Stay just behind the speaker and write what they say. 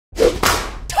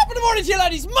the morning to you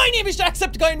laddies, my name is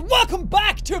Jacksepticeye and welcome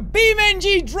back to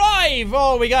BeamNG.Drive.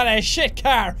 Oh, we got a shit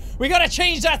car. We gotta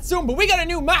change that soon, but we got a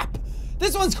new map.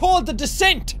 This one's called The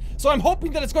Descent, so I'm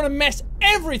hoping that it's gonna mess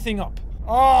everything up.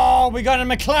 Oh, we got a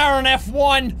McLaren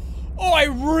F1. Oh, I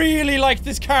really like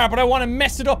this car, but I want to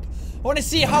mess it up. I want to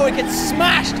see how it gets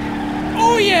smashed.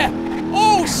 Oh yeah.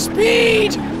 Oh,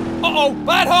 speed. Uh-oh,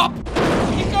 bad hop.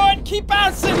 Keep going, keep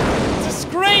bouncing. This is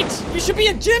great. You should be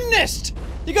a gymnast.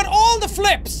 You got all the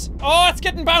flips. Oh, it's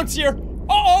getting bouncier.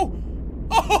 Uh-oh.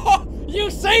 Oh, you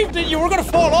saved it. You were gonna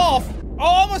fall off. Oh,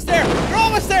 almost there. You're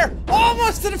almost there.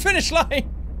 Almost to the finish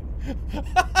line.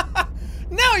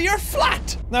 Now you're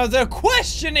flat. Now the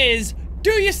question is, do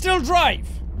you still drive?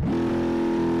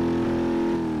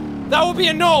 That would be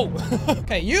a no.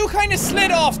 Okay, you kind of slid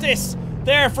off this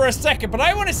there for a second, but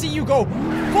I want to see you go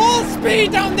full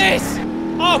speed down this.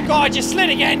 Oh god, you slid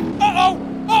again. Uh-oh.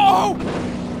 Uh-oh.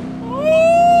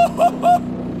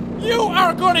 You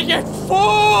are gonna get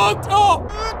fucked up!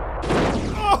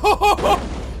 Oh,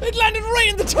 it landed right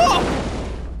in the top!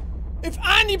 If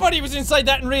anybody was inside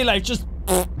that in real life, just...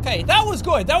 Okay, that was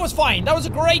good, that was fine, that was a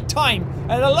great time.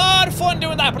 I had a lot of fun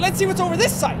doing that, but let's see what's over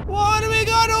this side. What do we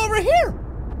got over here?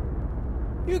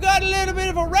 You got a little bit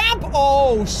of a ramp?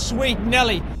 Oh, sweet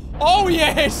Nelly. Oh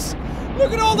yes!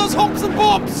 Look at all those humps and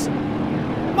bumps!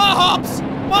 My hops!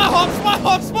 My hops! My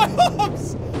hops! My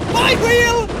hops! My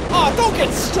wheel! Oh, don't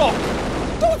get stuck.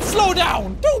 Don't slow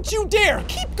down. Don't you dare.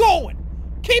 Keep going.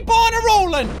 Keep on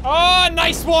a-rolling. Oh,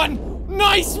 nice one.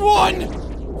 Nice one.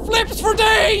 Flips for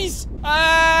days.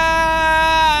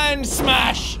 And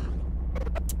smash.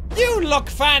 You look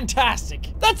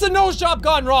fantastic. That's a nose job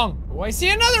gone wrong. Oh, I see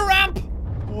another ramp.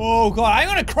 Oh, God. I'm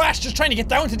gonna crash just trying to get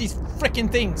down to these frickin'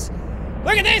 things.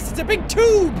 Look at this. It's a big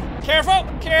tube. Careful.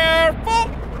 Careful.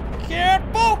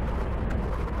 Careful.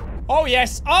 Oh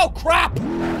yes, oh crap!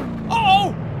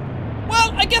 Uh-oh!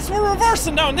 Well, I guess we're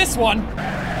reversing down this one.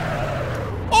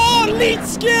 Oh, lead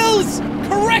skills!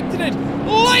 Corrected it!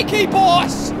 Like a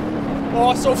boss!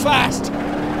 Oh, so fast!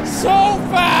 So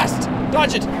fast!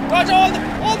 Dodge it! Dodge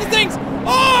all the things!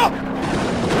 Oh!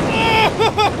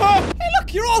 Hey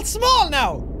look, you're all small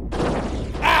now!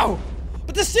 Ow!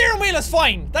 But the steering wheel is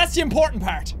fine, that's the important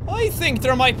part. I think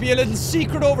there might be a little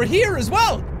secret over here as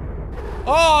well.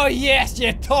 Oh yes,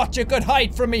 you thought you could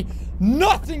hide from me.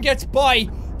 Nothing gets by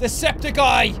the septic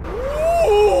eye.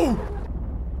 Ooh!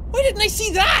 Why didn't I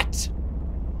see that?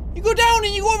 You go down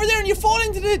and you go over there and you fall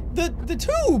into the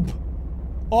tube.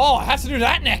 Oh, I have to do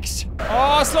that next.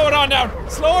 Oh, slow it on down.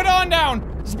 Slow it on down.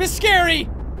 It's a bit scary.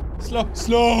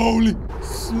 Slowly.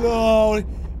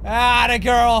 Atta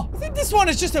girl. I think this one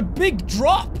is just a big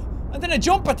drop and then a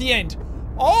jump at the end.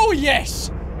 Oh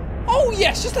yes. Oh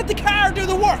yes, just let the car do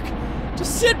the work.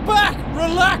 Just sit back,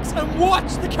 relax, and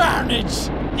watch the carnage.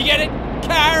 You get it?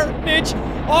 Carnage.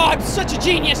 Oh, I'm such a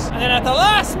genius. And then at the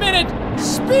last minute,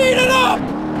 speed it up.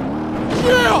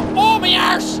 Yeah. Oh, my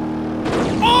arse.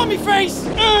 Oh, my face.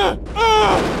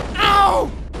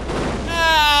 Ow.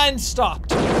 And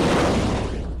stopped.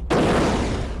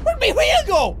 Where'd my wheel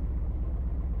go?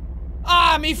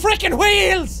 Ah, me frickin'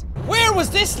 wheels. Where was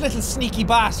this little sneaky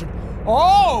bastard?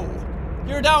 Oh.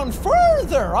 You're down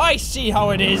further! I see how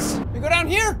it is. We go down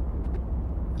here?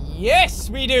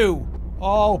 Yes, we do.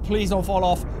 Oh, please don't fall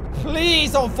off.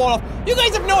 Please don't fall off. You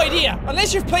guys have no idea.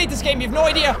 Unless you've played this game, you have no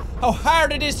idea how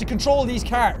hard it is to control these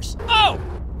cars. Oh!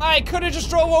 I could have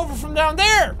just drove over from down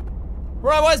there,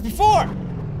 where I was before.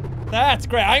 That's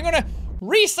great. I'm gonna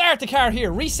restart the car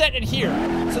here, reset it here.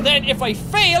 So then if I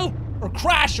fail, or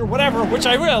crash, or whatever, which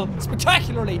I will,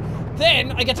 spectacularly,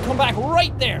 then I get to come back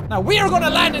right there. Now we are gonna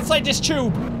land inside this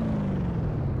tube.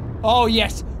 Oh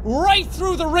yes, right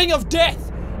through the ring of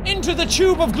death, into the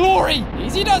tube of glory.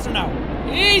 Easy does her now.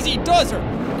 Easy does her.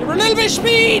 Give her a little bit of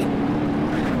speed.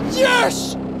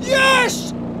 Yes!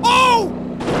 Yes! Oh!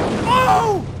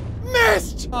 Oh!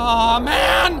 Missed! Aw,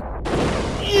 man!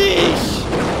 Yeesh!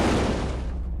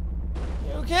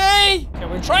 You okay? Okay,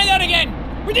 we'll try that again.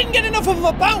 We didn't get enough of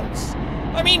a bounce.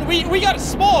 I mean, we got a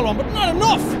small one, but not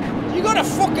enough. You gotta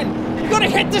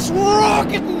hit this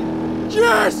rocket and...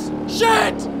 Yes!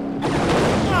 Shit!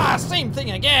 Ah, same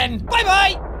thing again.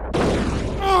 Bye-bye!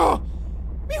 Oh,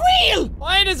 me wheel!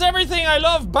 Why does everything I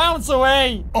love bounce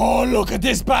away? Oh, look at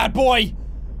this bad boy.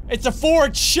 It's a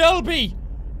Ford Shelby.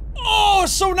 Oh,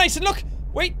 so nice. And look,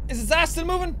 wait, is its ass still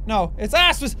moving? No, its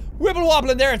ass was wibble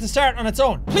wobbling there at the start on its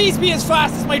own. Please be as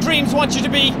fast as my dreams want you to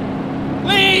be.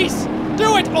 Please!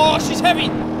 Do it! Oh, she's heavy!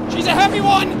 She's a heavy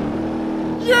one!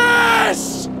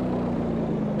 Yes!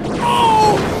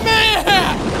 Oh,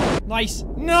 man! Nice!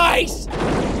 Nice!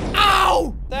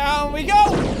 Ow! Down we go!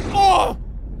 Oh!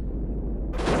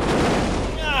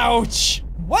 Ouch.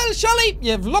 Well, Shelly,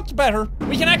 you've looked better.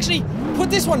 We can actually put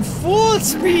this one full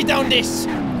speed down this.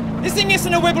 This thing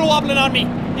isn't a wibble wobbling on me.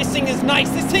 This thing is nice.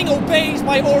 This thing obeys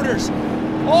my orders.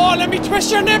 Oh, let me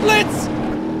twist your niblets.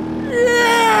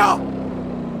 Yeah.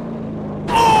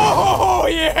 Oh,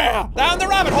 yeah. Down the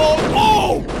rabbit hole.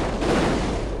 Oh.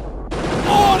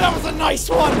 Oh, that was a nice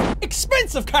one.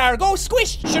 Expensive car. Go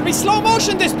squish. Should we slow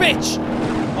motion this bitch?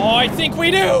 Oh, I think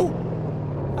we do.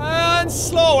 And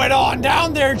slow it on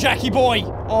down there, Jackie boy.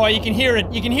 Oh, you can hear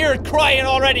it. You can hear it crying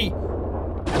already.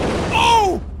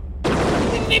 Oh!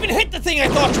 Didn't even hit the thing I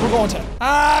thought you were going to.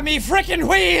 Ah, me frickin'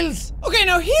 wheels! Okay,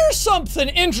 now here's something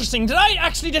interesting that I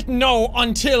actually didn't know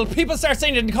until people started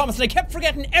saying it in the comments, and I kept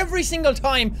forgetting every single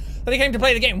time that I came to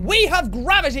play the game. We have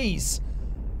gravities!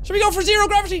 Should we go for zero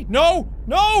gravity? No!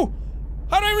 No!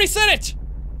 How do I reset it?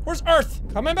 Where's Earth?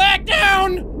 Coming back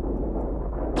down!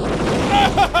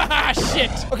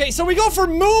 Shit! Okay, so we go for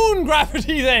moon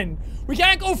gravity then. We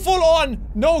can't go full on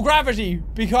no gravity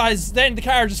because then the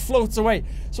car just floats away.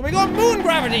 So we go moon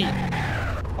gravity.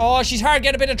 Oh, she's hard to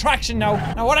get a bit of traction now.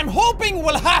 Now what I'm hoping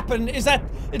will happen is that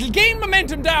it'll gain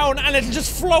momentum down and it'll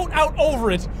just float out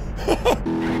over it.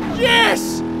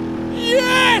 Yes!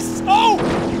 Yes! Oh!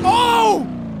 Oh!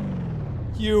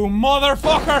 You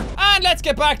motherfucker! And let's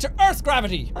get back to Earth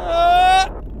gravity.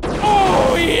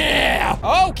 Oh yeah!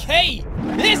 Okay,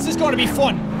 this is going to be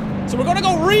fun. So we're going to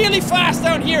go really fast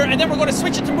down here and then we're going to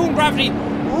switch it to moon gravity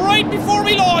right before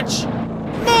we launch.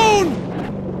 Moon!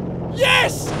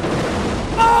 Yes!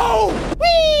 Oh!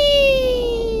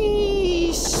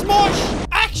 Whee! Smush!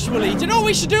 Actually, do you know what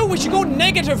we should do? We should go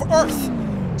negative Earth.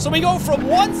 So we go from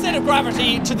one set of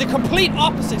gravity to the complete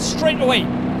opposite straight away.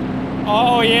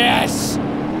 Oh yes!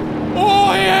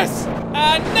 Oh yes!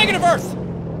 And negative Earth.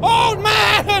 Oh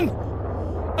man!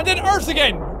 And then Earth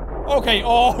again. Okay,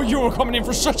 oh, you were coming in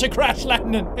for such a crash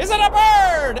landing. Is it a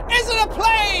bird? Is it a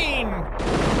plane?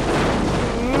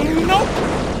 Nope.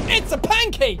 It's a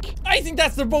pancake. I think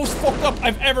that's the most fucked up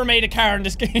I've ever made a car in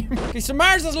this game. Okay, so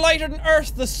Mars is lighter than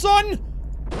Earth. The sun.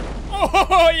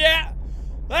 Oh, yeah.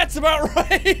 That's about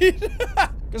right.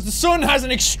 Because the sun has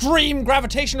an extreme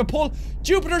gravitational pull.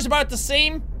 Jupiter's about the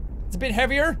same. It's a bit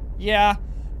heavier. Yeah.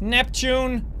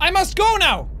 Neptune. I must go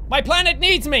now. My planet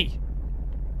needs me.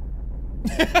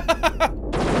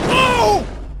 Oh!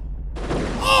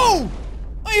 Oh!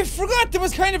 I forgot there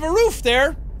was kind of a roof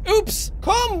there. Oops.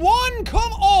 Come one,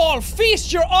 come all.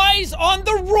 Feast your eyes on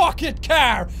the rocket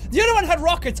car. The other one had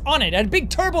rockets on it. It had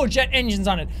big turbojet engines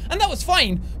on it. And that was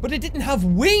fine, but it didn't have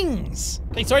wings.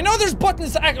 Okay, so I know there's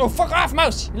buttons to oh, fuck off,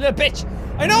 mouse, you little bitch.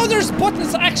 I know there's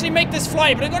buttons to actually make this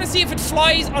fly, but I'm gonna see if it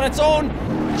flies on its own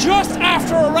just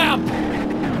after a ramp.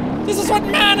 This is what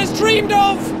man has dreamed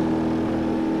of.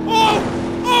 Oh!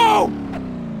 Oh!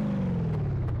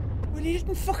 Well, he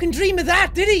didn't fucking dream of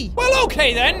that, did he? Well,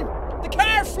 okay then. The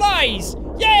car flies.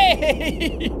 Yay!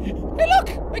 Hey, look!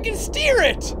 I can steer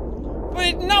it!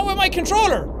 But not with my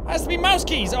controller. It has to be mouse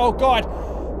keys. Oh, God.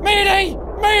 Mayday!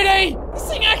 Mayday! This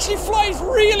thing actually flies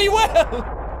really well.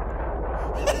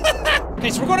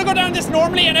 Okay, so we're gonna go down this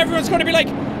normally and everyone's gonna be like,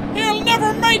 he'll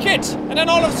never make it! And then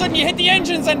all of a sudden you hit the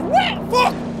engines and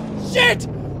fuck! Shit!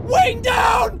 Wing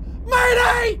down!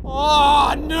 Mayday!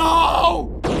 Oh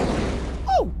no!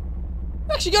 Oh!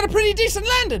 Actually got a pretty decent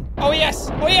landing. Oh yes!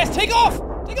 Oh yes! Take off!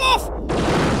 Take off!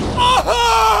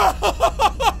 Oh!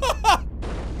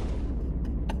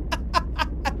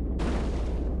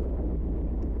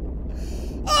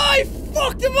 I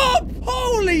fucked him up!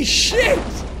 Holy shit!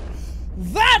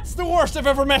 That's the worst I've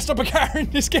ever messed up a car in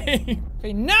this game.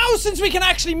 Okay, now since we can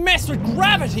actually mess with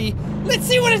gravity, let's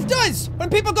see what it does when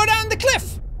people go down the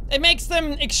cliff. It makes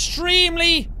them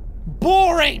extremely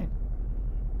boring.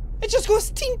 It just goes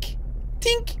tink,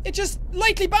 tink. It just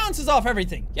lightly bounces off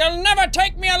everything. You'll never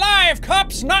take me alive,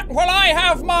 cops, not while I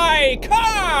have my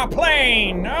car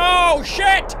plane. Oh,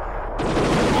 shit.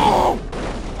 Oh,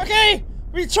 okay.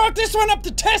 We chalk this one up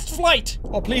to test flight.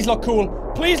 Oh, please look cool.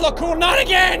 Please look cool. Not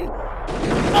again.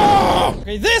 Oh,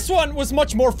 okay, this one was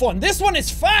much more fun. This one is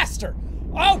faster.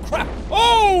 Oh, crap.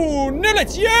 Oh,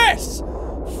 Nillets, yes.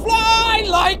 Fly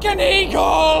like an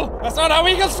eagle! That's not how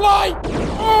eagles fly!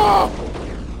 Oh!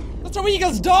 That's how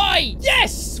eagles die!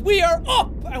 Yes! We are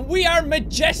up and we are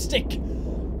majestic!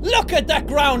 Look at that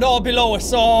ground all below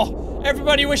us! Oh,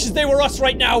 everybody wishes they were us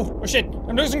right now! Oh shit,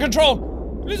 I'm losing control!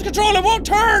 I'm losing control, it won't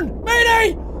turn!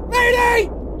 Mayday! Mayday!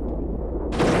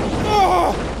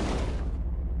 Oh!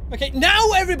 Okay,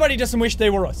 now everybody doesn't wish they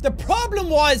were us. The problem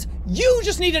was, you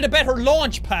just needed a better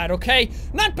launch pad, okay?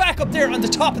 Not back up there on the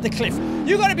top of the cliff.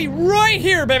 You gotta be right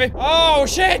here, baby. Oh,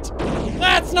 shit.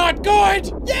 That's not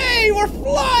good! Yay, we're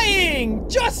flying!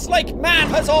 Just like man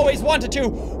has always wanted to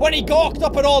when he gawked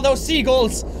up at all those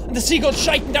seagulls and the seagulls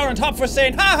shiting down on top of us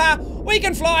saying, haha, we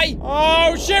can fly!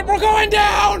 Oh shit, we're going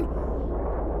down!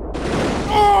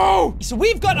 Oh! So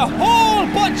we've got a whole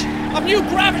bunch of new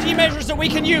gravity measures that we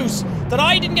can use that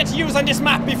I didn't get to use on this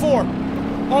map before.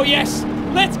 Oh yes,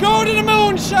 let's go to the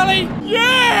moon, Shelly!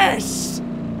 Yes!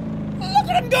 Look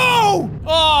at him go!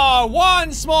 Oh,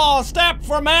 one small step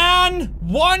for man,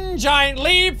 one giant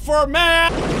leap for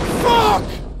man. Fuck!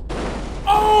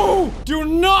 Oh! Do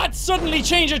not suddenly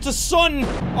change it to sun.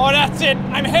 Oh, that's it.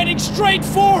 I'm heading straight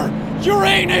for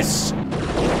Uranus.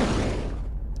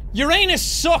 Uranus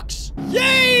sucks.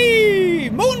 Yay!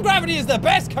 Moon gravity is the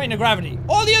best kind of gravity.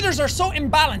 All the others are so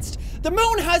imbalanced. The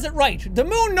moon has it right. The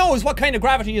moon knows what kind of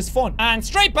gravity is fun. And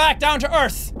straight back down to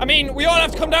Earth. I mean, we all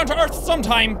have to come down to Earth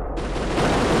sometime.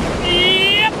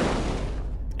 Yep.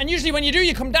 And usually when you do,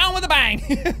 you come down with a bang.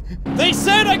 They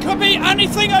said I could be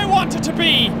anything I wanted to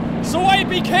be. So I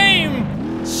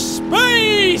became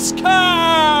Space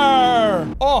Car.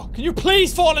 Oh, can you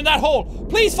please fall in that hole?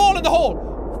 Please fall in the hole.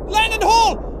 Land in the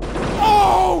hole.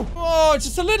 Oh! Oh,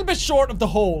 just a little bit short of the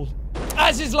hole.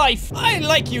 As is life. I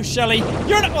like you, Shelly.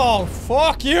 You're not— oh,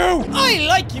 fuck you. I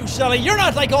like you, Shelly. You're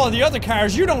not like all the other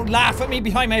cars. You don't laugh at me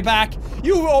behind my back.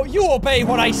 You obey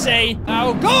what I say.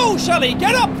 Now go, Shelly.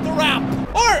 Get up the ramp.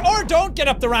 Or don't get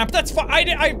up the ramp. That's fine.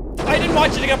 I didn't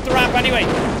want you to get up the ramp anyway.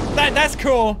 That's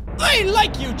cool. I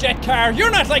like you, jet car.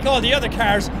 You're not like all the other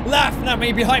cars laughing at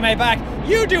me behind my back.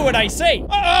 You do what I say.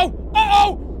 Uh-oh.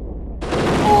 Uh-oh.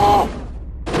 Oh.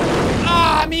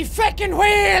 Ah, me feckin'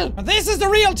 wheel! This is the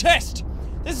real test.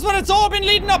 This is what it's all been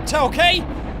leading up to, okay?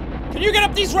 Can you get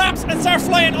up these ramps and start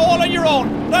flying all on your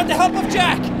own without the help of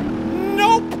Jack?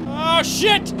 Nope. Oh,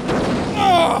 shit.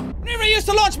 Oh. Whenever I used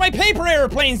to launch my paper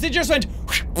airplanes, they just went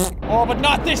oh, but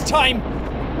not this time.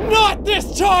 Not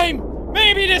this time.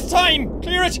 Maybe this time.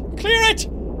 Clear it. Clear it.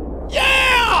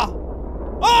 Yeah!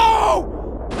 Oh!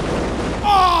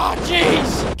 Oh,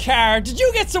 jeez! Car, did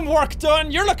you get some work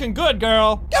done? You're looking good,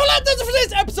 girl. Okay, well, that's it for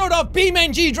this episode of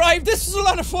BeamNG.Drive. This was a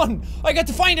lot of fun. I got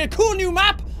to find a cool new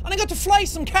map, and I got to fly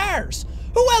some cars.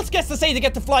 Who else gets to say they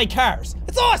get to fly cars?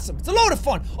 It's awesome. It's a load of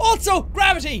fun. Also,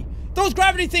 gravity. Those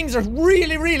gravity things are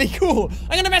really, really cool.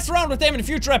 I'm gonna mess around with them in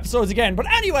future episodes again. But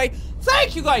anyway,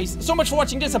 thank you guys so much for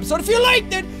watching this episode. If you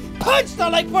liked it, punch the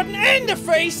like button in the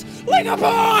face like a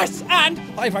boss! And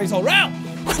high fives all round.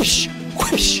 Whoosh,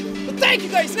 whoosh. But thank you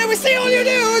guys, and I will see all you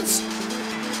dudes!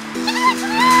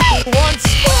 Once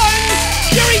fun!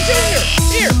 Jerry Jr.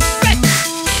 Here, let's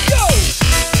go!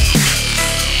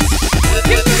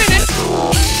 Give him a minute.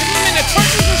 Give him a minute.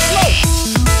 Persons are slow.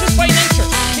 Just by nature.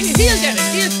 He'll get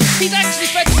it. He's actually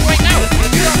fetching right now.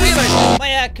 You don't realize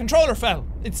my controller fell.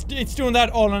 It's doing that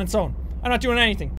all on its own. I'm not doing anything.